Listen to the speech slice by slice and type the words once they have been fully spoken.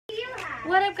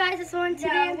What up, guys? It's Lauren. Today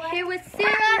I'm here with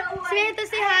Sarah. Samantha,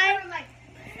 say hi.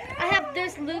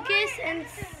 There's Lucas and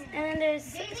then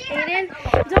there's Aiden.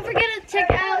 Don't forget to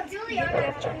check out.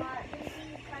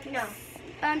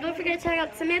 Don't forget to check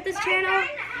out Samantha's channel.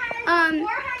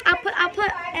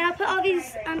 I'll put all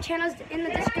these channels in the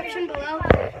description below.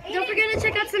 Don't forget to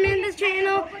check out Samantha's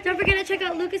channel. Don't forget to check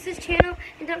out Lucas's channel,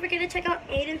 and don't forget to check out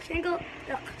Aiden's channel.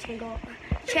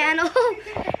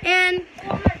 And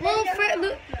well,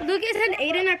 Lucas and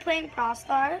Aiden are playing Brawl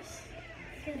Stars.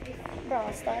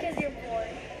 Because you're bored.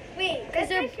 Wait, because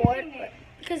they're bored.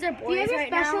 Because they're bored right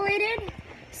now. Aiden?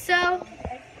 So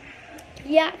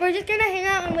yeah, we're just gonna hang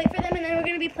out and wait for them, and then we're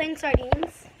gonna be playing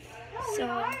sardines.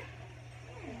 So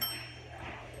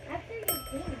we're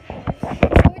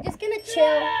just gonna chill.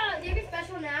 Yeah. Do you have a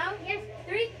special now? Yes.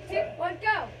 3, 2, 1,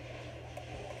 go.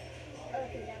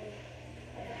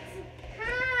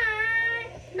 Hi.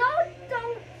 No,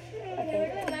 don't.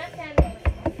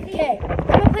 Okay. I'm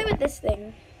gonna play with this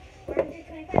thing. Okay.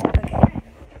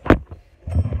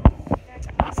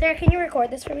 Sarah, can you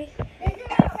record this for me?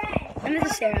 And this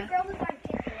is Sarah.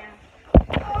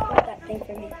 Record that thing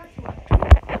for me.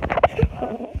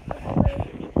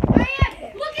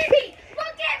 Look at me!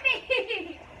 Look at me!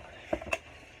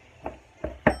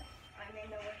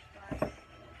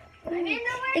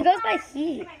 It goes by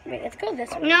heat. Wait, let's go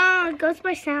this way. No, it goes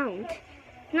by sound.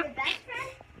 No.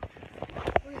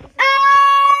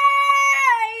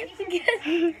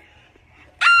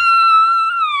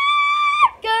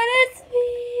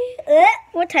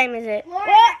 What time is it? Lauren,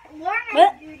 I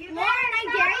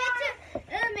dare you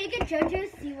to make a JoJo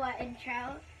Siwa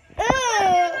intro.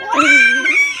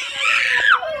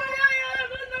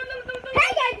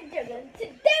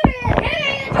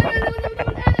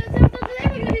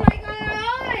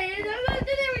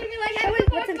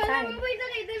 What's inside?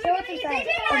 Show what's inside.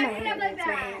 Oh my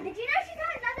God. Did you know she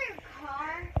got another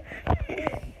car? She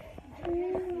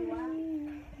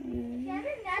has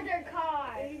another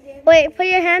car. Wait, put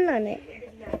your hand on it.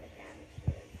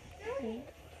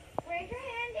 Raise your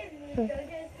hand if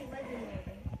JoJo Siwa's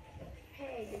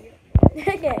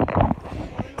okay.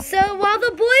 So while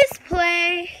the boys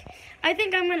play, I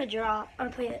think I'm gonna draw. I'm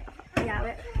gonna play it.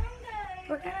 Yeah,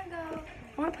 we're gonna go.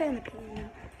 I wanna play on the piano.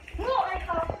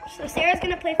 So Sarah's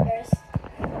gonna play first.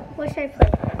 What should I play?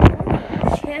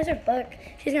 She has her book.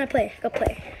 She's gonna play. Go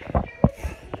play.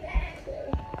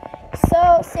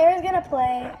 So Sarah's gonna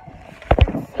play.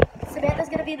 Samantha's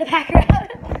gonna be in the background.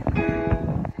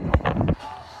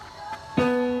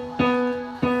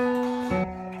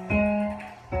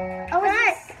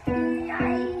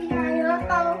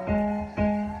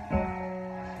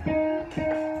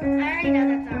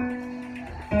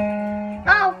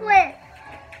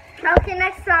 Okay,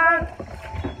 next song.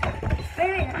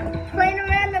 Playing a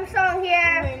random song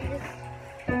here.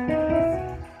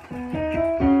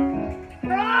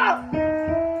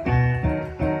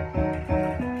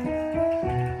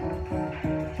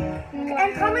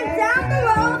 And comment down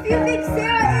below if you think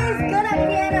Sarah is good at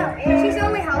piano. She's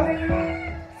only how old are you?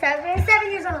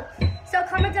 7 years old. So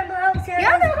comment down below if Sarah is.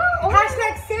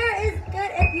 Hashtag Sarah is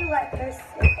good if you like her.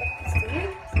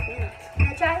 Can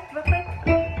I try real quick?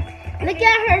 Look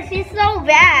at her, she's so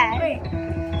bad.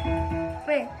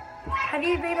 Wait. Have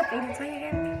you made a favorite song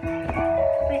again?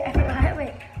 Wait, I forgot.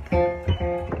 Wait.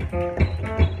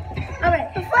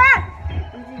 Alright, flat!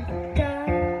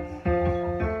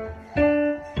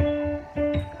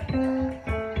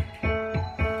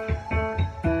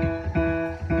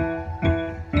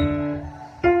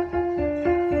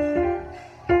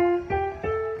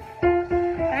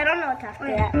 I don't know what to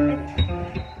after that.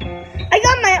 I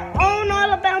got my own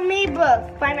All About Me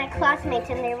book by my classmates,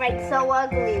 and they write so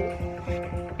ugly.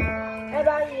 What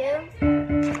about you?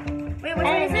 Wait, which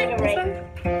one is it? This one?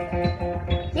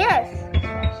 Yes.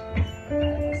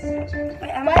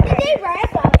 Wait, what did they write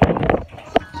about you?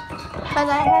 Because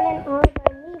I had an All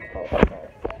About Me poster.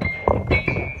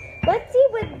 Let's see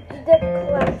what the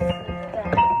class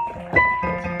does.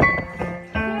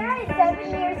 Sarah is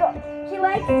 7 years old. She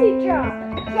likes to draw.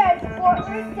 She has 4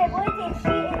 siblings, and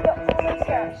she is the only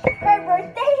child. Her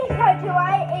birthday is on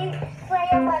July 8th,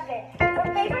 2011. Her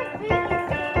favorite food is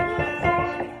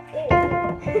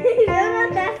you know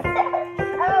what that says?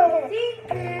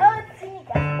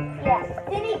 Sinigang. Yeah.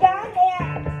 Sinigang,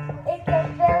 and it's a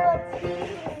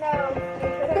Filipino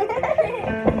food.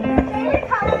 Her favorite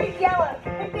color is yellow.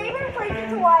 Her favorite place is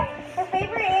Hawaii. Her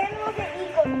favorite animal is an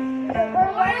eagle.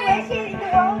 Her one wish is the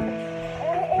world.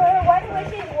 Her one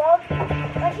wish is world peace.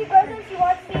 When she grows up, she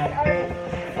wants to be an artist.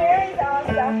 Sarah is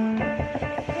awesome.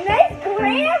 Nice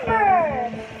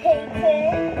grammar,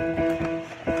 Peyton.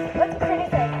 Let's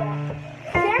criticize that.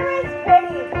 Sarah's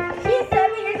pretty. She's so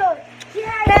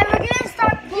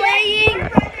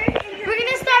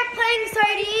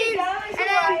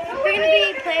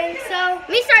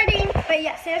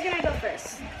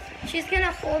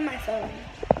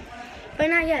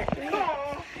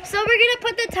So we're gonna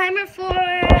put the timer for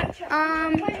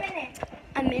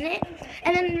a minute,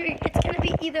 and then it's gonna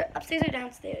be either upstairs or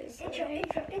downstairs. Intro.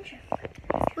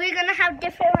 We're gonna have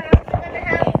different rounds.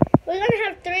 We're gonna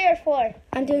have 3 or 4.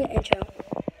 I'm doing an intro.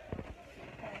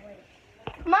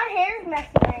 My hair's messy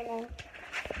right now.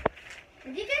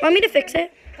 Want me to fix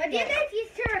it? What do you guys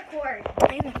use to record?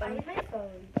 I have my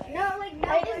phone. No,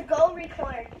 I just go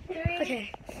record.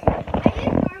 Okay. I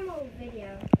use normal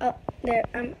video. Oh, there.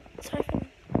 Sorry.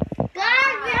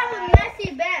 Guys, we have a messy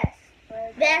best.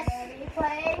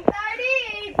 Playing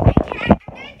sardines. I'm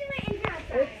gonna do my intro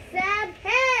outside. Sam,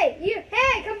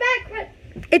 hey, come back.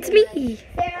 It's me.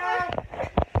 Sarah.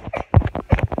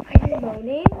 Are you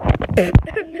moaning?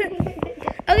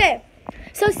 Okay.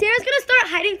 So Sarah's gonna start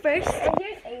hiding first. And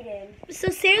here's Aiden. So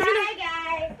Sarah's gonna. Hi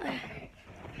guys.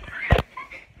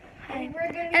 And we're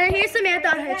gonna. And then here's Samantha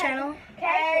on her channel.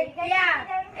 Okay,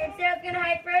 yeah. And Sarah's gonna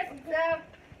hide first. So.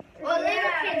 Well,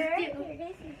 little kids do.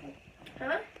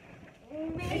 Huh?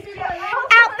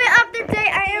 Outfit of the day.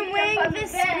 I am wearing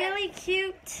this really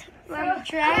cute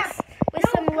dress with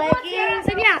some leggings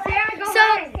and yeah. So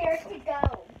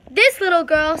this little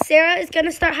girl, Sarah, is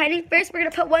gonna start hiding first. We're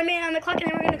gonna put 1 minute on the clock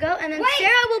and then we're gonna go. And then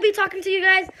Sarah will be talking to you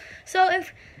guys. So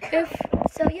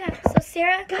so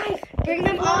Sarah, guys, bring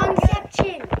them on.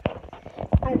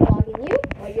 I'm vlogging you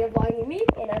while you're vlogging me,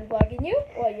 and I'm vlogging you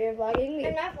while you're vlogging me.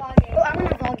 I'm not vlogging. Oh, I'm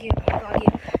gonna vlog you.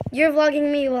 You're vlogging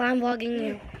me while I'm vlogging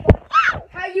you.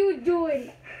 How you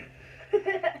doing?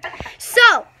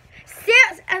 So,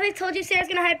 Sarah, as I told you, Sarah's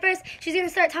gonna hide first. She's gonna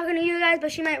start talking to you guys,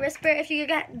 but she might whisper if you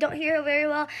don't hear her very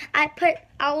well. I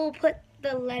will put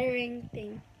the lettering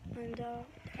thing on the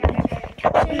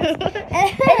captions.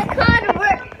 It's called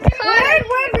word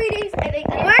readings.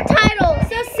 Word titles.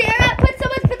 So Sarah, put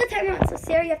the timer on. So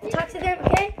Sarah, you have to talk to them,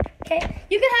 okay? Okay.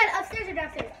 You can hide upstairs or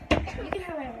downstairs. You can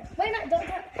hide wherever. Wait, no, don't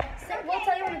tell. We'll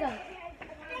tell you when to go.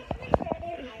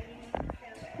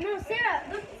 No, Sarah,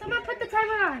 someone put the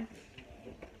timer on.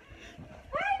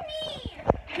 Why me?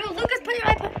 No, Lucas,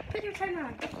 put your timer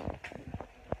on.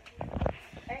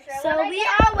 So we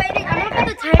are waiting. I'm gonna put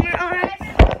the timer on.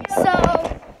 So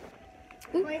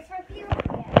Wait for you.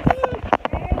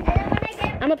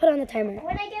 I'm gonna put on the timer.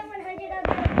 When I get 100 of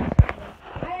them,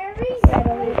 I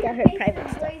don't look at her private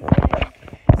stuff.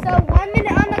 So 1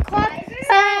 minute on the clock. 3,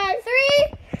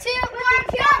 2, 1,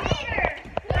 go!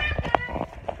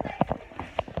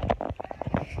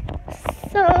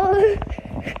 So,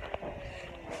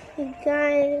 you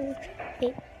guys, I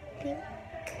think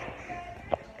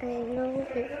I know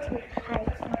where to hide.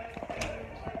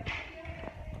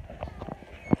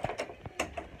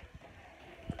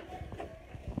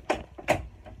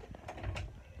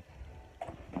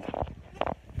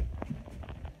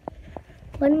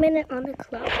 One minute on the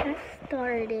clock has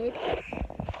started,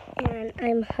 and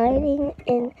I'm hiding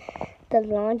in the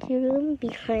laundry room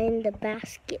behind the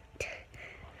basket.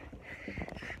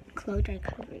 Clothes are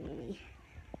covering me.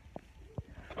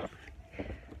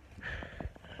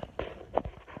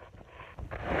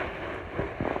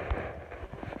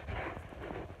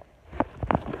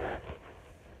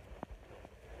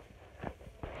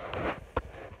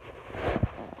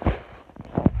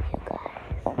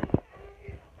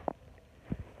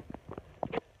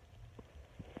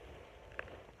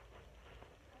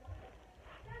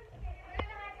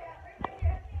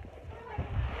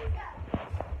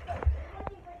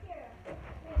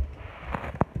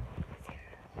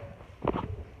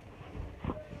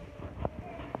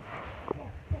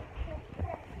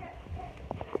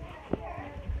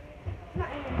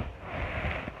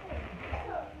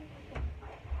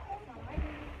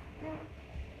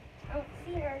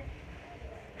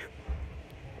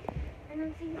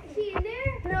 She in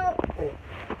there? No.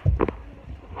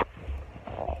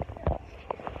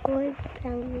 Or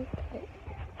down with it.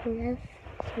 Unless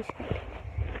she said,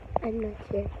 I'm not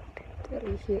here. That's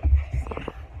really here.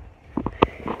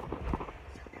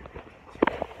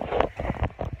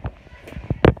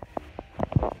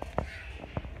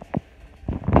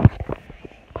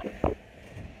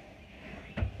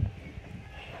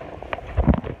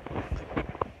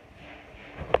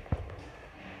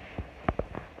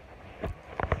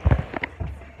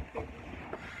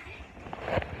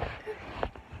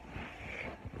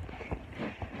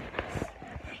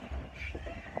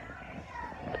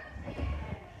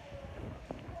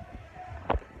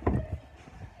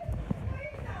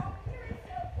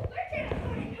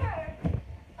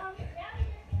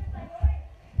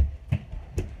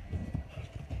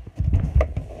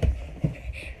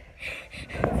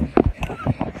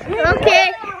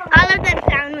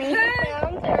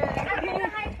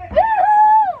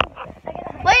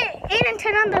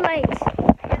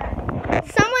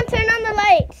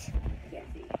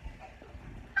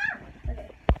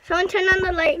 Someone turn on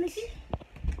the lights.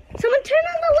 Someone turn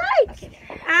on the lights.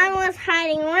 I was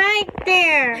hiding right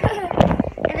there.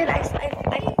 And then I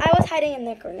was hiding in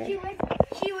the corner. She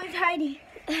was hiding.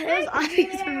 It was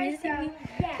obvious for me to see me.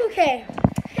 Okay.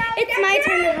 It's my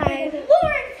turn to hide.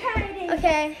 Lauren's hiding.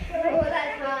 Okay. Oh,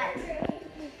 that's hot.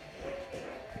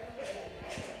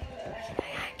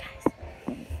 Hide, guys. I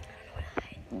don't know where to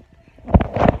hide.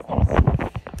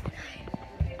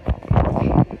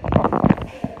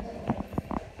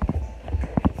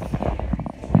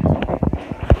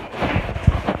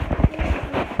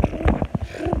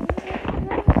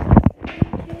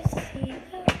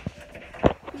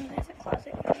 There's a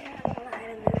closet in there. I don't want to hide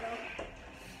in there though.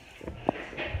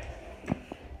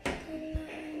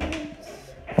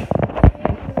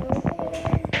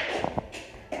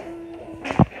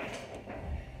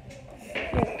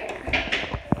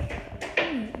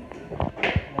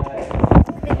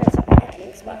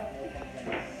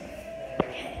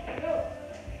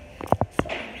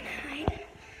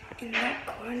 In that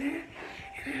corner,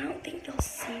 and I don't think they'll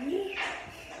see me,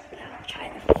 but I'll try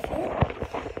to fit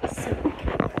so you can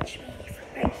watch me from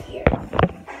right here.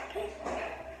 Okay?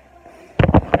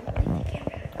 Leave the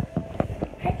camera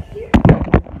right here.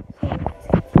 So you guys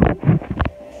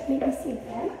can maybe see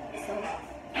them. So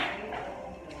yeah.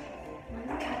 I'm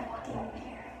gonna try to walk in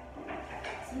here.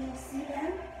 So you'll see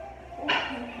them. And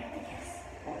you have to guess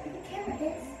where the camera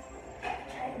is.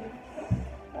 Try to move.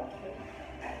 Okay.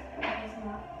 That is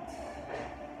not.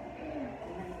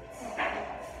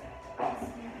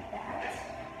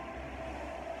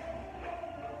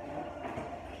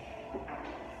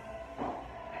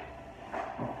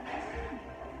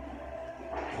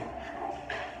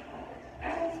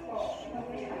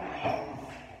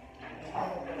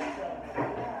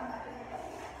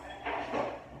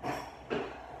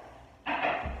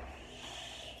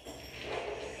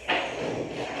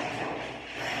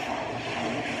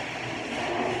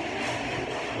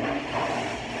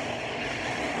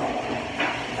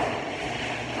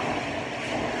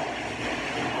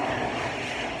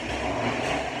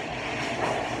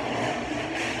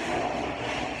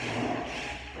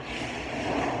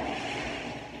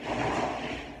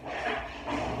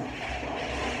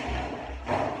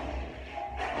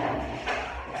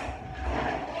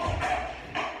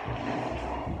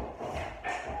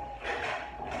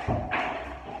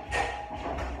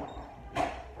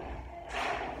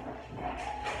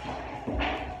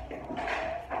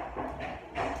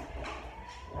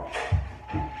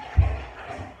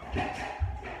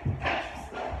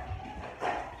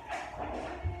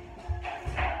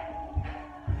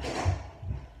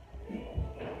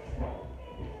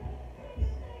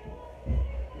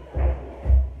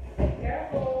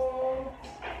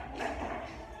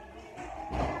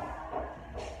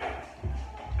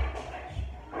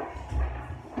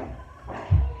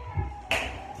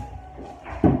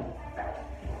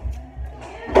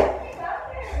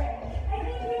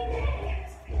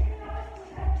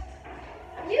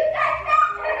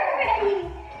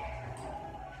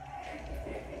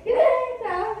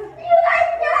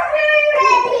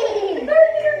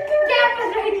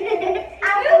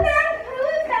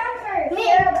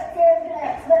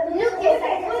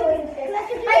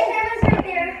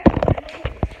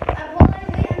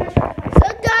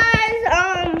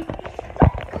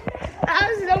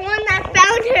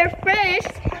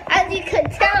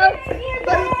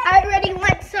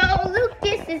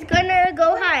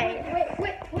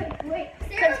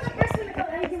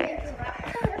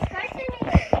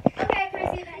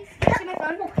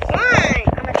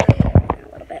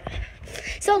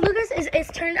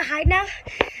 It's turned to hide now.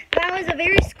 That was a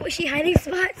very squishy hiding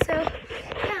spot, so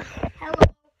yeah. Hello.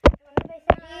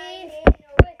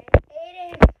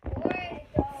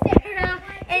 Sarah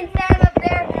and Sam up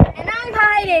there, and I'm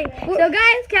hiding. So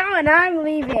guys, count and I'm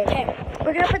leaving. Okay,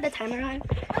 we're gonna put the timer on.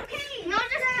 Okay, no,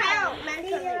 just count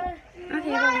mentally.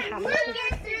 Okay, well, how much? 6,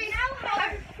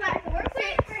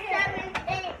 7,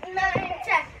 8, 9,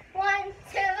 10. 1,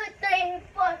 2, 3,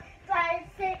 4, 5,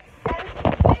 6, 7,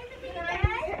 8,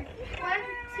 9, 1,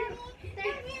 2,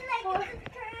 3, 4,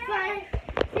 5,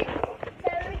 6,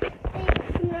 7, 8,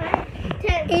 9,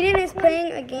 10. Aiden is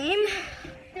playing a game.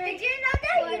 Did you know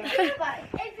that if you're like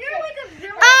a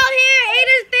villain? Oh, here,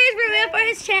 Aiden's face reveal for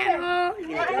his channel. He's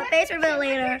gonna do a face reveal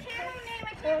later.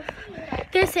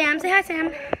 There's Sam. Say hi,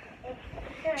 Sam.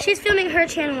 She's filming her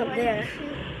channel up there.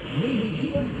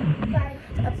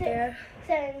 Up there.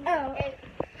 7, 8,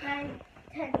 9,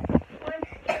 10. 1,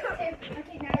 2,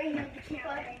 3,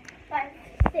 4, 5,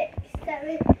 6,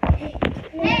 7, 8,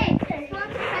 9, 10.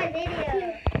 Sponsor my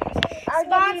video.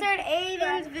 Sponsored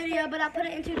Aiden's video, but I'll put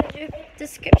it into the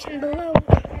description below.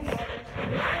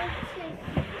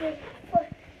 3, 4,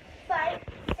 5,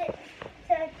 6,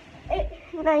 7, 8,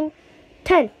 9,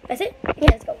 10. That's it? Yeah,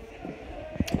 let's go.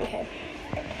 Okay.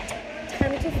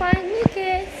 Time to find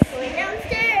Lucas. going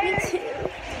downstairs. Me too.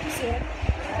 You see him?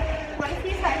 What if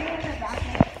he's hiding in the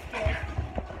bathroom?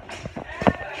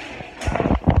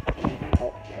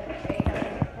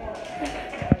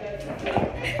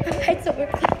 Hide somewhere,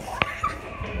 please.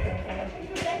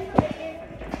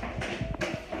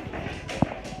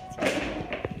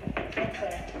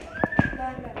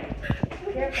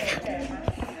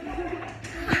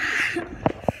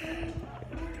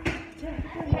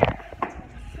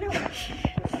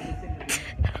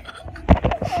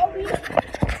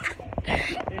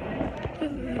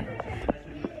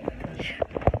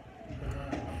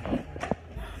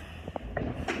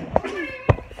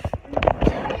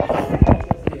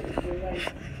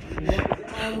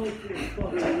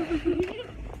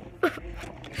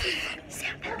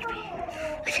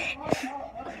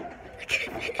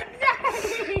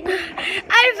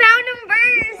 I found him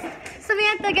first.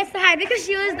 Samantha gets to hide because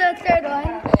she was the third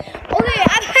one. Okay,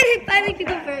 I'm hiding finding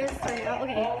people first. Right now.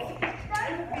 Okay.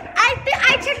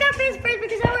 I checked out first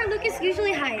because that's where Lucas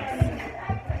usually hides.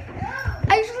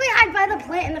 I usually hide by the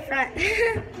plant in the front.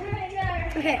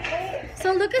 Okay.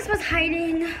 So Lucas was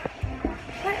hiding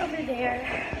right over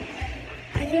there.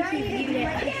 I think he viewed it.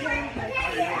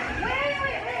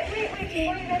 Okay.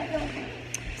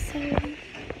 So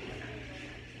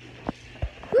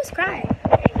who's crying?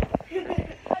 Okay.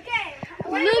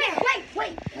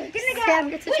 Wait. Sam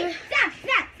gets a toy.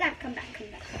 Sam, come back.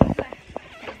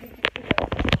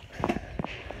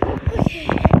 Okay.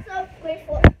 So, wait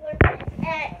for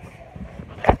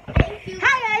thank you.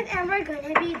 Hi guys, and we're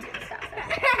gonna be doing stuff.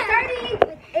 Starting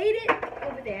with Aiden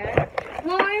over there,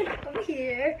 Lauren over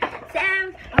here,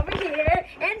 Sam over here,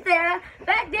 and Sarah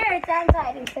back there. And Sam's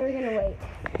hiding, so we're gonna wait.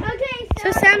 Okay,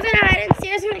 So Sam's gonna hide and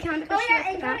Sarah's gonna count. and go to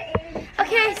Aiden.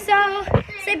 Okay, so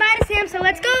say bye to Sam. So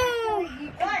let's go.